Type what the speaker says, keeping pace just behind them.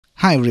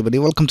Hi everybody,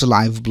 welcome to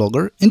Live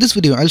Blogger. In this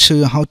video, I'll show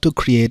you how to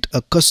create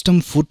a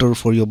custom footer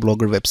for your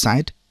Blogger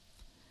website.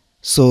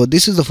 So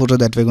this is the footer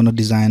that we're going to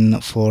design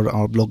for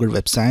our Blogger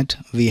website.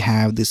 We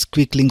have these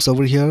quick links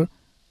over here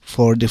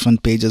for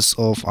different pages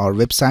of our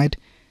website.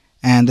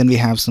 And then we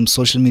have some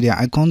social media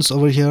icons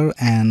over here.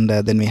 And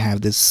then we have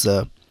this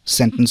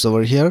sentence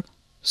over here.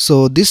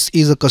 So this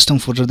is a custom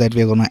footer that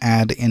we're going to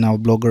add in our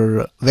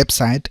Blogger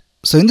website.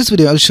 So in this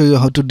video, I'll show you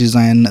how to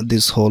design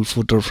this whole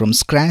footer from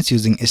scratch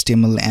using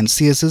HTML and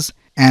CSS,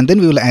 and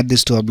then we will add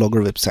this to our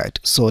Blogger website.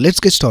 So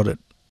let's get started.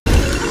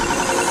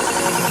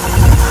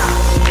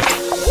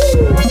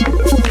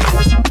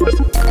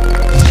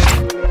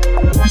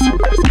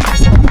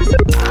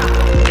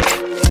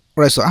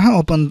 Alright, so I have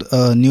opened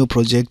a new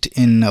project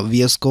in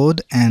VS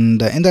Code, and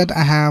in that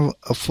I have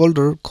a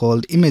folder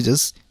called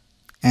images,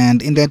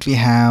 and in that we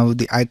have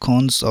the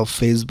icons of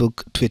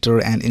Facebook,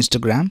 Twitter and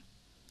Instagram.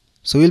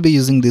 So we'll be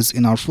using this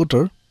in our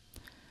footer.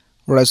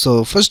 Alright,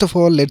 so first of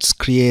all, let's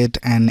create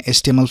an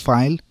HTML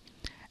file,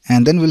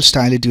 and then we'll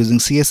style it using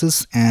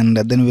CSS, and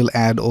then we'll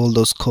add all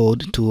those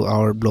code to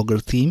our Blogger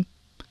theme.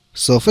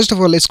 So first of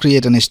all, let's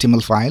create an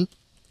HTML file,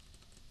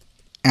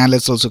 and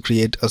let's also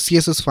create a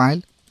CSS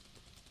file.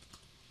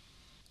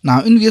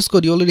 Now in VS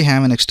Code, you already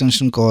have an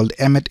extension called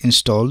Emmet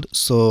installed,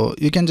 so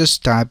you can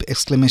just type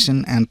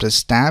exclamation and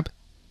press tab,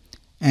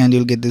 and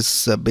you'll get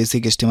this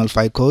basic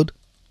HTML5 code.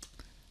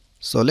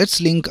 So let's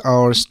link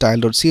our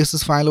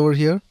style.css file over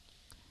here,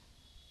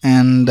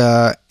 and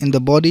in the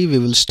body we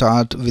will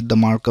start with the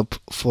markup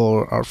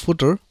for our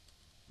footer.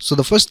 So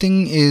the first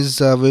thing is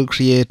we'll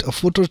create a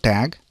footer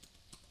tag,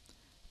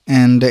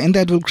 and in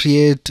that we'll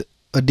create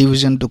a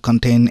division to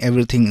contain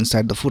everything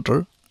inside the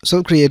footer. So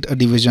we'll create a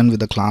division with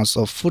the class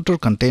of footer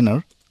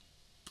container,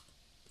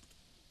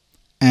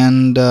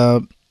 and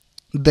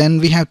then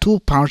we have two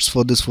parts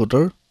for this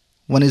footer.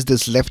 One is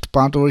this left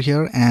part over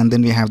here, and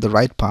then we have the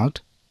right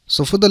part.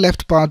 So for the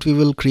left part, we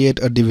will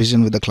create a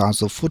division with the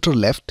class of footer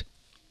left.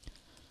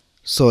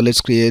 So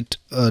let's create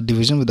a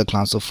division with the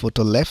class of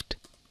footer left.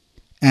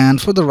 And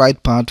for the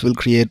right part, we'll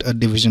create a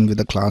division with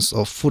the class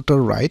of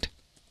footer right.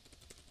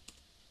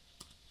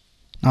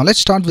 Now let's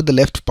start with the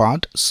left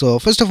part. So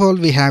first of all,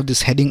 we have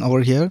this heading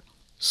over here.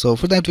 So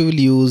for that, we will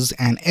use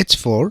an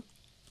H4.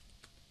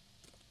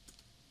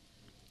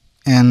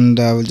 And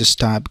we'll just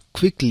type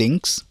quick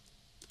links.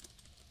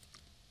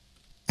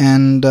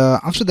 And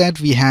after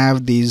that we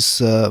have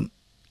these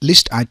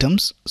list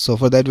items. So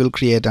for that we'll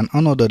create an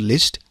unordered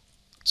list.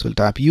 So we'll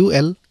type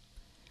UL,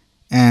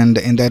 and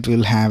in that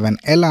we'll have an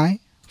LI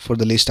for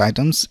the list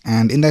items,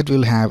 and in that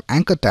we'll have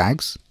anchor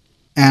tags,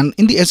 and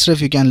in the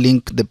href you can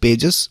link the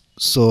pages.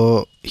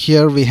 So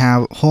here we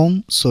have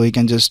home, so you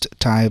can just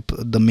type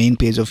the main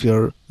page of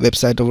your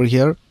website over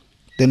here.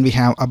 Then we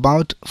have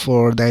about,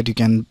 for that you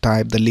can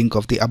type the link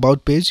of the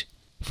about page.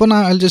 For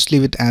now I'll just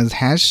leave it as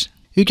hash.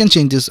 You can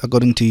change this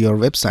according to your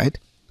website.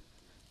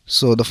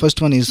 So the first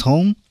one is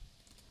home.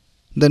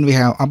 Then we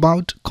have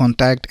about,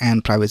 contact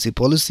and privacy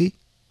policy.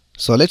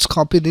 So let's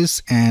copy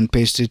this and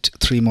paste it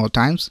 3 more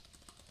times.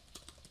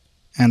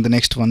 And the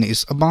next one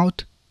is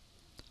about.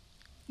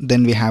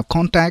 Then we have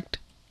contact.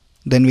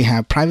 Then we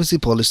have privacy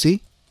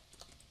policy.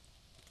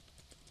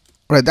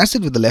 Alright, that's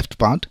it with the left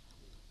part.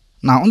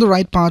 Now on the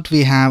right part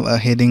we have a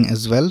heading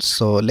as well.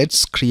 So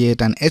let's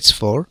create an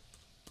H4.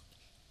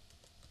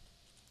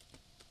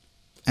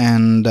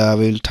 And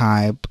we'll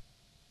type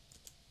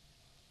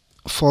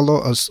follow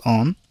us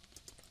on,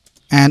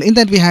 and in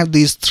that we have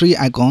these 3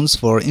 icons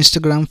for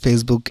Instagram,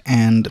 Facebook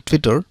and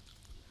Twitter.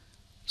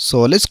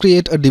 So let's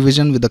create a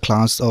division with the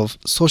class of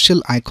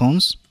social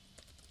icons,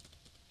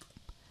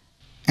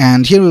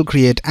 and here we'll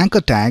create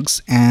anchor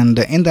tags, and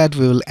in that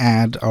we will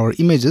add our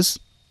images.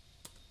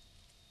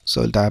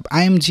 So we'll type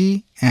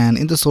img, and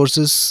in the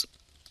sources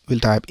we'll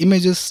type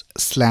images /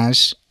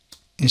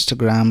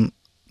 Instagram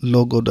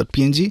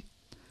logo.png.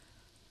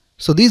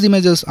 So these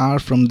images are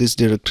from this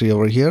directory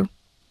over here.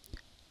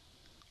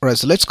 Alright,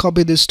 so let's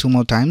copy this 2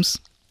 more times.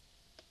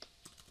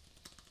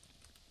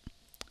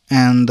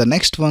 And the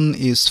next one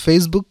is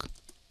Facebook.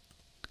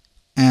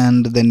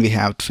 And then we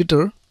have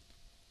Twitter.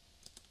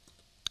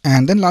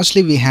 And then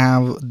lastly we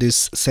have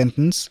this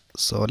sentence.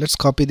 So let's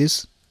copy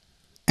this.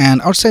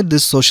 And outside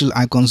this social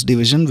icons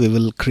division, we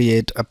will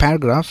create a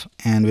paragraph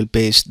and we'll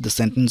paste the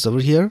sentence over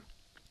here.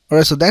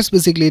 Alright, so that's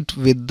basically it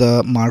with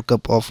the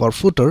markup of our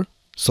footer.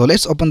 So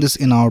let's open this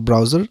in our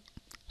browser.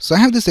 So I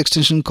have this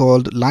extension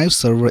called Live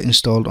Server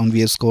installed on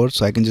VS Code.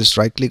 So I can just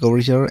right click over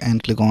here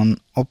and click on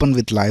Open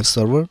with Live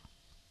Server.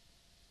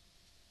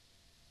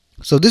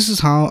 So this is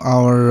how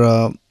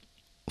our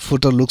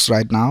footer looks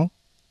right now.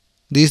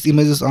 These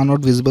images are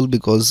not visible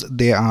because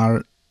they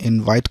are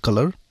in white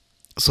color.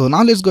 So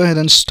now let's go ahead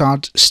and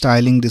start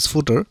styling this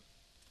footer.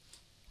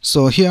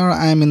 So here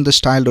I am in the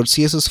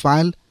style.css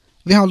file.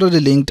 We have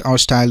already linked our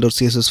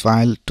style.css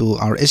file to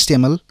our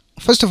HTML.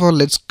 First of all,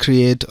 let's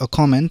create a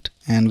comment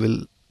and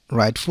we'll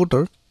write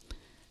footer,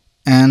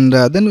 and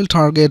then we'll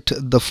target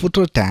the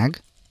footer tag.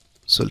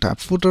 So we'll type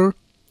footer,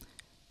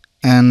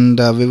 and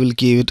we will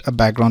give it a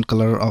background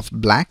color of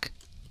black.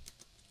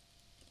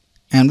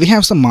 And we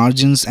have some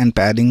margins and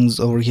paddings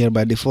over here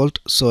by default,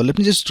 so let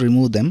me just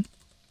remove them.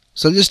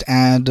 So I'll just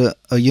add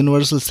a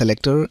universal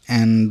selector,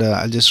 and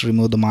I'll just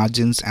remove the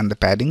margins and the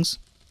paddings.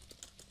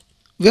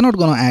 We're not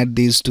going to add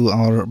these to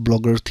our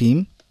Blogger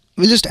theme.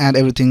 We'll just add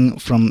everything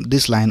from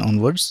this line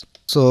onwards.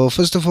 So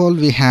first of all,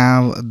 we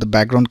have the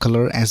background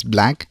color as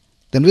black.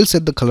 Then we'll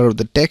set the color of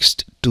the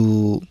text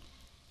to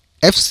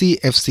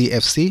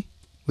FC,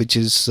 which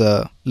is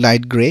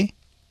light gray.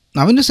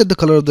 Now when you set the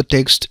color of the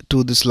text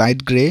to this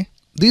light gray,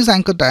 these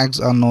anchor tags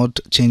are not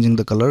changing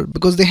the color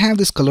because they have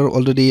this color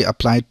already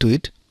applied to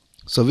it.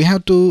 So we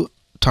have to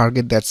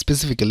target that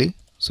specifically.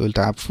 So we'll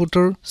tap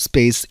footer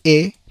space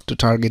A to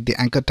target the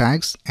anchor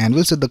tags, and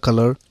we'll set the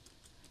color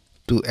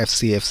to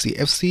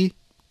FC.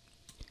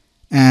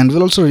 And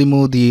we'll also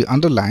remove the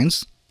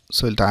underlines.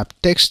 So we'll tap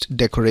text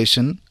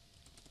decoration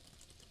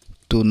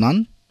to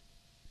none.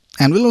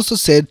 And we'll also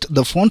set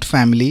the font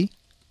family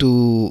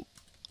to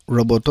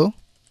Roboto.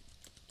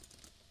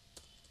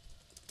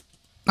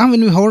 Now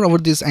when we hover over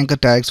these anchor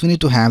tags, we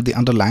need to have the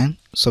underline.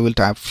 So we'll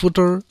tap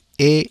footer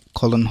A :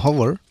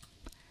 hover,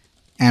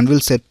 and we'll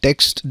set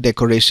text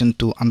decoration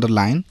to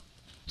underline.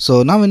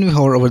 So now when we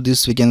hover over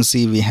this, we can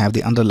see we have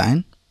the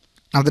underline.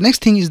 Now the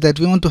next thing is that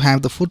we want to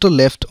have the footer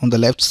left on the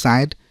left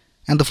side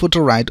and the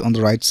footer right on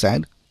the right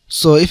side.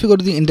 So if you go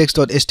to the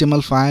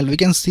index.html file, we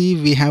can see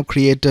we have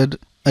created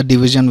a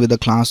division with the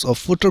class of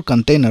footer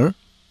container,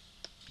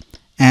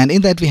 and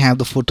in that we have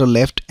the footer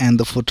left and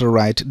the footer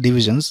right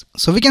divisions.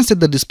 So we can set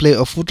the display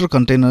of footer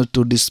container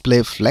to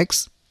display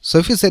flex. So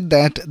if you set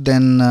that,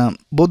 then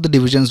both the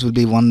divisions will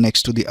be one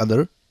next to the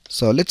other.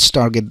 So let's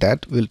target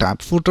that. We'll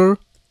tap footer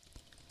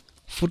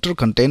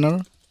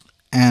container,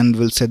 and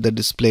we'll set the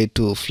display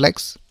to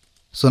flex.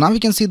 So now we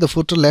can see the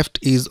footer left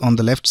is on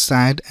the left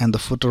side and the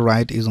footer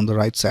right is on the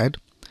right side.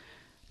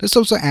 Let's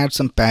also add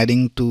some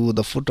padding to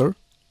the footer.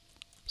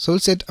 So we'll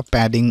set a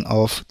padding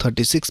of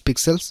 36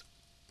 pixels.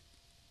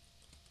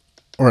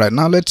 Alright,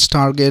 now let's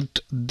target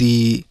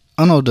the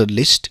unordered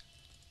list.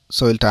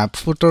 So we'll tap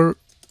footer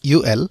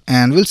UL,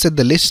 and we'll set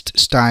the list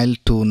style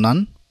to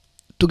none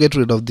to get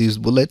rid of these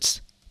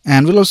bullets.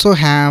 And we'll also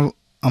have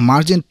a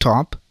margin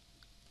top.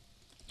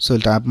 So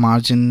we'll tap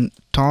margin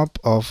top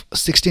of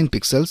 16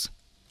 pixels.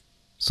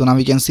 So now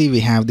we can see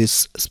we have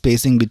this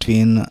spacing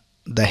between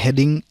the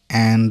heading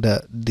and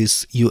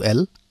this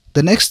UL.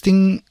 The next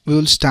thing we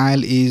will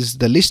style is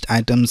the list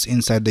items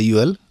inside the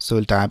UL. So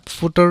we'll tap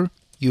footer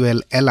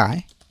UL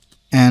li,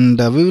 and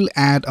we will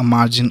add a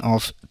margin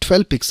of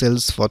 12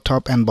 pixels for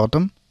top and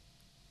bottom,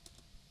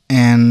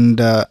 and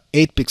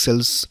 8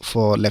 pixels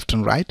for left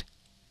and right.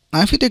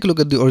 Now if you take a look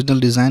at the original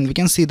design, we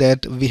can see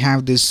that we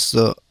have this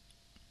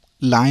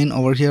line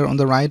over here on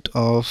the right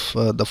of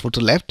the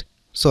footer left.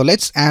 So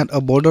let's add a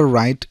border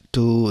right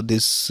to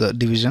this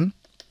division.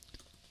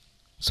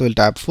 So we'll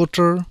tap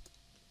footer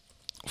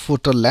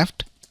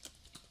left,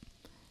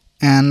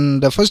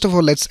 and first of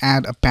all let's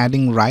add a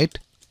padding right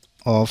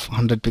of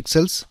 100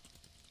 pixels,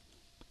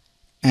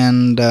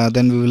 and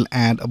then we will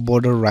add a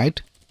border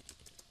right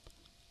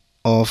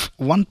of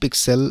 1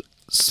 pixel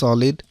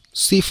solid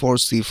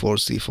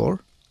C4.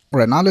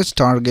 Alright, now let's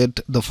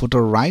target the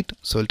footer right.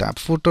 So we'll tap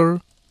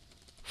footer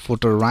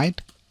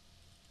right,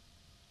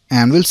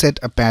 and we'll set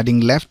a padding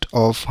left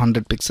of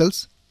 100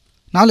 pixels.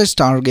 Now let's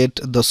target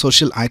the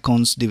social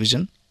icons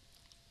division.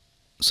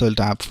 So we'll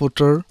tap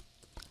footer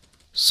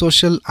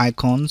social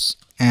icons,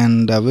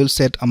 and we'll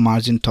set a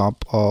margin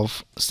top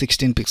of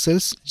 16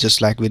 pixels just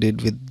like we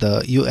did with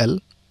the UL.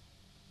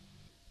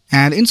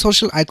 And in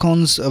social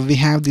icons we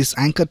have these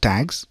anchor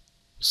tags.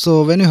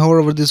 So when we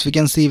hover over this, we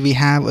can see we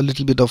have a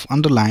little bit of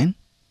underline.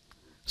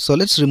 So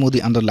let's remove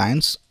the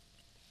underlines.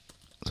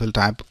 So we'll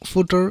type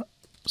footer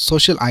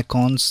social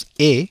icons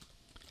A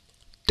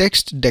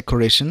text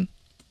decoration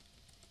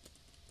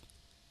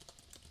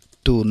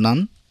to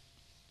none.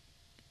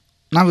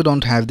 Now we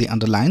don't have the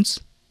underlines.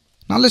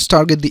 Now let's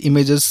target the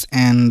images,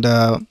 and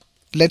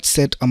let's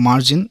set a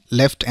margin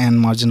left and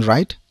margin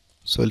right.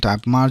 So we'll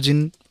type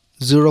margin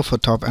 0 for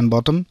top and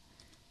bottom,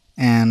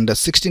 and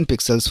 16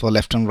 pixels for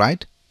left and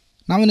right.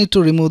 Now we need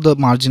to remove the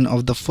margin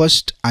of the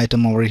first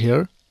item over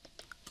here.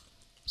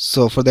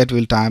 So for that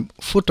we'll type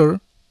footer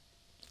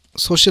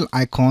social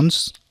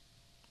icons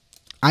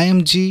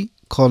img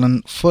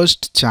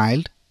first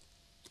child.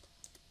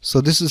 So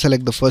this will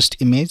select the first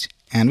image,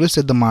 and we'll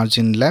set the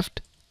margin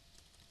left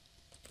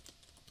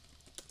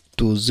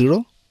to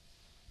 0.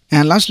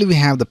 And lastly we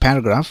have the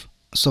paragraph.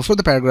 So for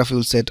the paragraph we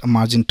will set a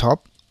margin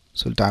top.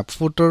 So we'll type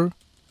footer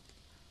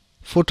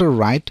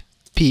right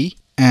P,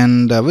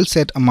 and we'll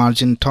set a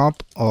margin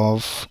top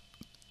of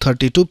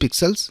 32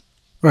 pixels.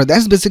 Right,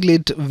 that's basically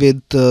it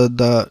with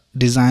the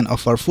design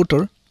of our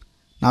footer.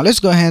 Now let's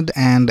go ahead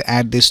and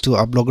add this to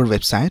our Blogger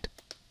website.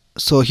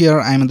 So here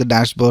I am in the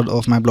dashboard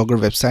of my Blogger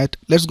website.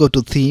 Let's go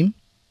to theme,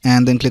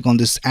 and then click on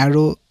this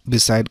arrow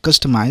beside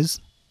customize,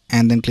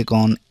 and then click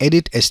on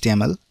edit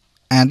HTML,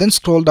 and then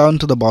scroll down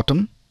to the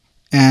bottom,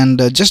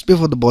 and just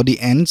before the body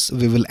ends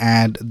we will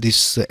add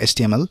this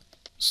HTML.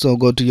 So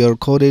go to your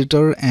code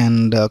editor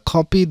and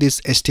copy this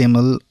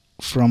HTML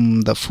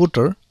from the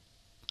footer,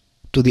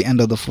 to the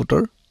end of the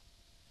footer,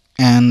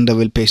 and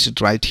we'll paste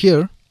it right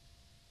here.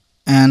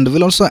 And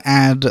we'll also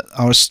add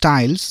our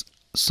styles.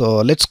 So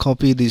let's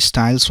copy these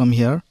styles from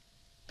here,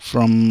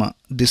 from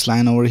this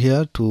line over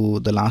here to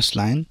the last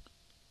line,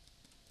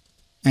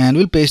 and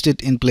we'll paste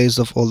it in place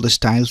of all the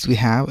styles we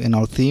have in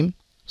our theme.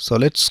 So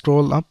let's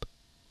scroll up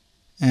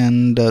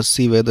and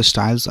see where the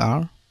styles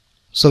are.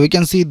 So we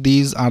can see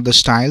these are the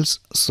styles.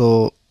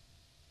 So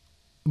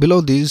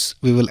below these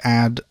we will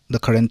add the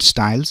current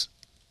styles.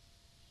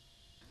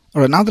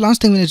 Alright, now the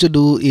last thing we need to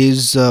do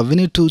is we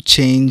need to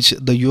change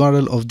the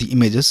URL of the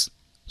images.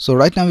 So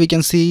right now we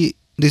can see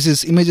this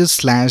is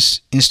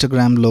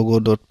images/Instagram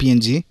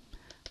logo.png,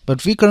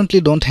 but we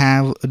currently don't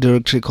have a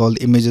directory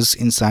called images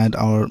inside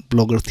our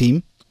Blogger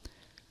theme.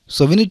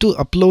 So we need to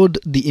upload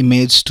the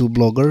image to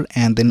Blogger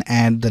and then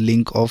add the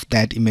link of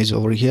that image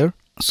over here.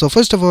 So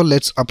first of all,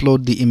 let's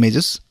upload the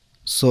images.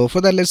 So for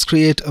that, let's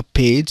create a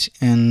page,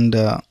 and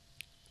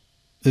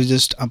we'll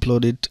just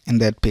upload it in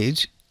that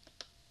page.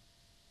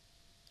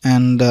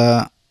 And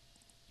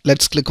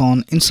let's click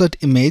on insert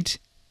image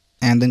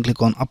and then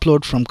click on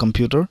upload from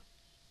computer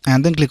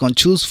and then click on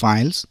choose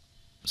files.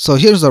 So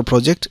here's our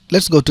project.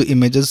 Let's go to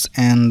images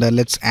and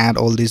let's add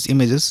all these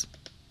images.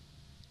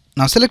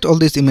 Now select all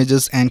these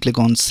images and click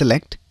on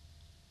select,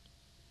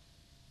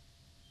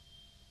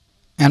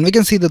 and we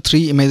can see the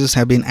 3 images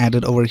have been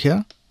added over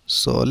here.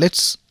 So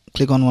let's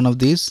click on one of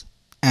these,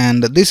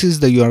 and this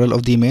is the URL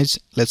of the image.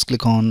 Let's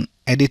click on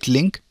edit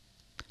link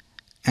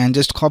and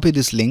just copy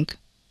this link,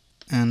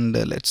 and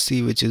let's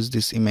see which is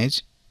this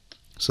image.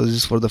 So this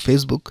is for the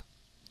Facebook.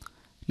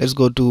 Let's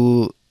go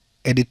to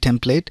edit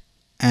template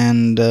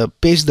and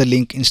paste the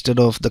link instead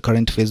of the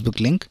current Facebook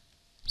link.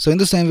 So in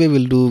the same way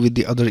we'll do with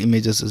the other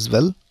images as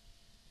well.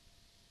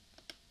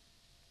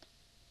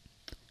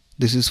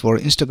 This is for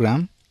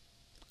Instagram.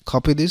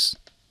 Copy this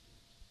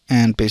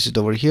and paste it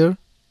over here,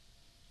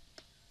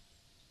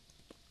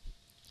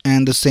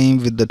 and the same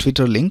with the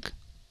Twitter link.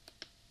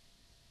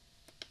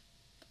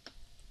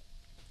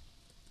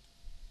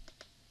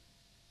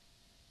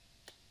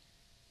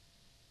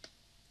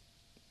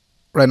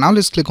 Right now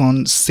let's click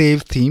on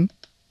save theme,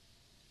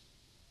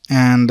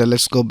 and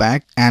let's go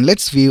back and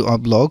let's view our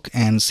blog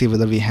and see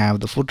whether we have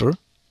the footer.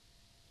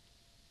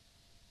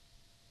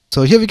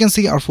 So here we can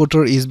see our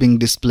footer is being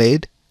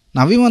displayed.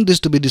 Now we want this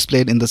to be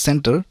displayed in the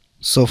center.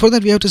 So for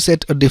that we have to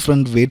set a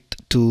different width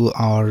to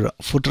our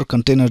footer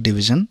container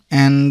division,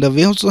 and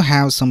we also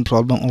have some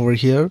problem over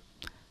here.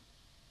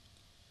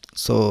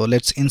 So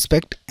let's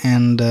inspect,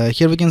 and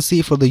here we can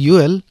see for the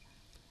UL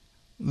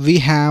we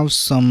have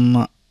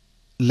some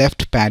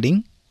left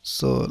padding.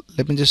 So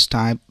let me just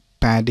type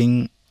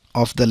padding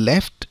of the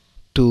left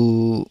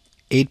to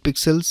 8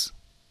 pixels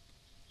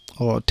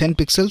or 10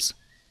 pixels.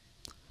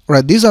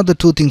 Right, these are the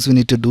 2 things we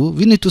need to do.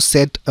 We need to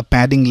set a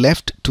padding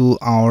left to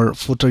our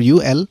footer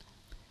UL,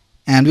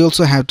 and we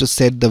also have to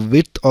set the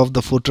width of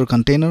the footer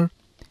container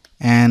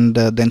and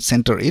then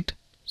center it.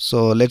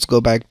 So let's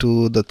go back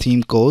to the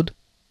theme code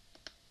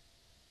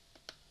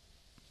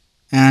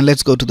and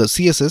let's go to the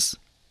CSS,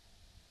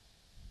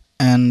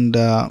 and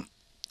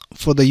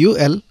for the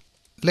UL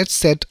let's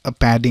set a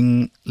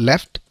padding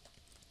left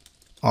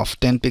of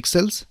 10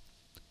 pixels,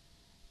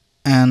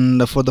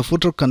 and for the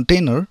footer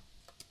container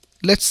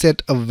let's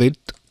set a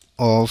width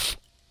of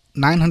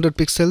 900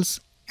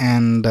 pixels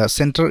and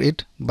center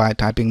it by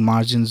typing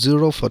margin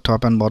 0 for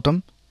top and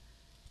bottom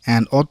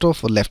and auto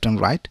for left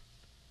and right.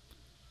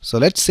 So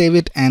let's save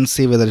it and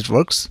see whether it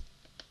works,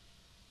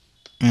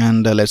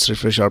 and let's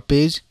refresh our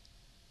page,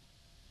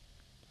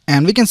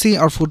 and we can see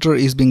our footer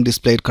is being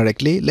displayed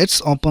correctly.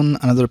 Let's open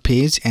another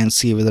page and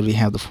see whether we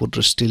have the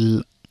footer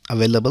still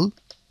available,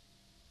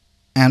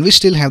 and we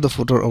still have the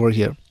footer over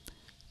here.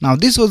 Now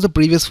this was the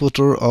previous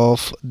footer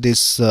of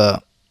this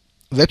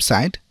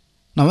website.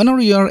 Now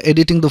whenever you are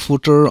editing the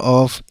footer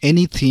of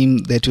any theme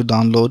that you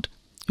download,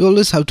 you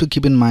always have to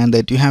keep in mind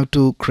that you have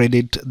to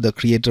credit the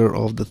creator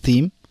of the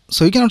theme.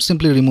 So you cannot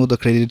simply remove the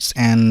credits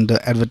and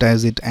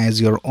advertise it as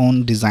your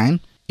own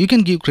design. You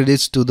can give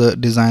credits to the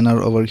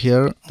designer over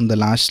here on the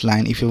last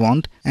line if you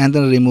want, and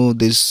then remove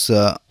this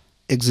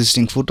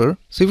existing footer.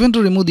 So if you want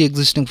to remove the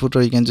existing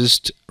footer, you can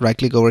just right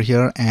click over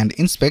here and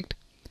inspect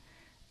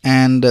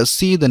and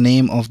see the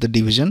name of the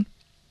division.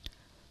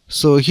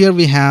 So here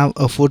we have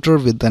a footer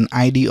with an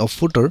ID of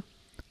footer.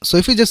 So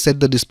if you just set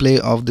the display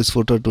of this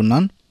footer to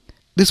none,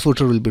 this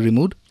footer will be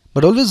removed.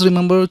 But always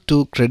remember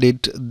to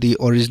credit the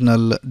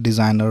original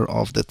designer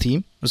of the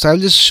theme. So I'll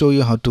just show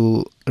you how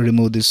to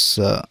remove this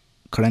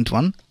current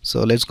one.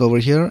 So let's go over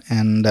here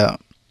and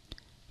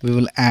we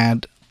will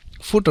add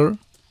footer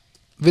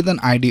with an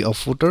ID of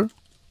footer,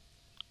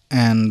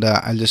 and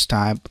I'll just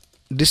type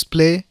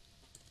display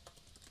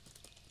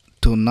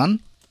to none,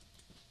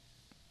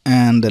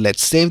 and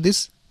let's save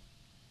this,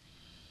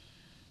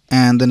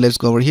 and then let's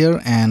go over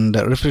here and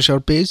refresh our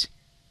page,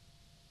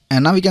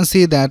 and now we can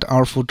see that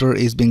our footer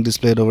is being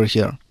displayed over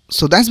here.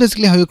 So that's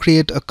basically how you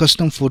create a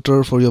custom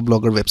footer for your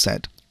Blogger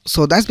website.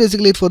 So that's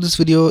basically it for this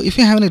video. If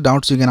you have any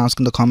doubts, you can ask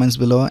in the comments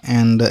below,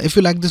 and if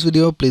you like this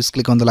video, please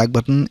click on the like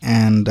button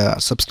and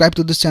subscribe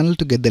to this channel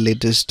to get the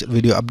latest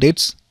video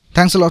updates.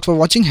 Thanks a lot for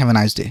watching. Have a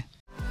nice day.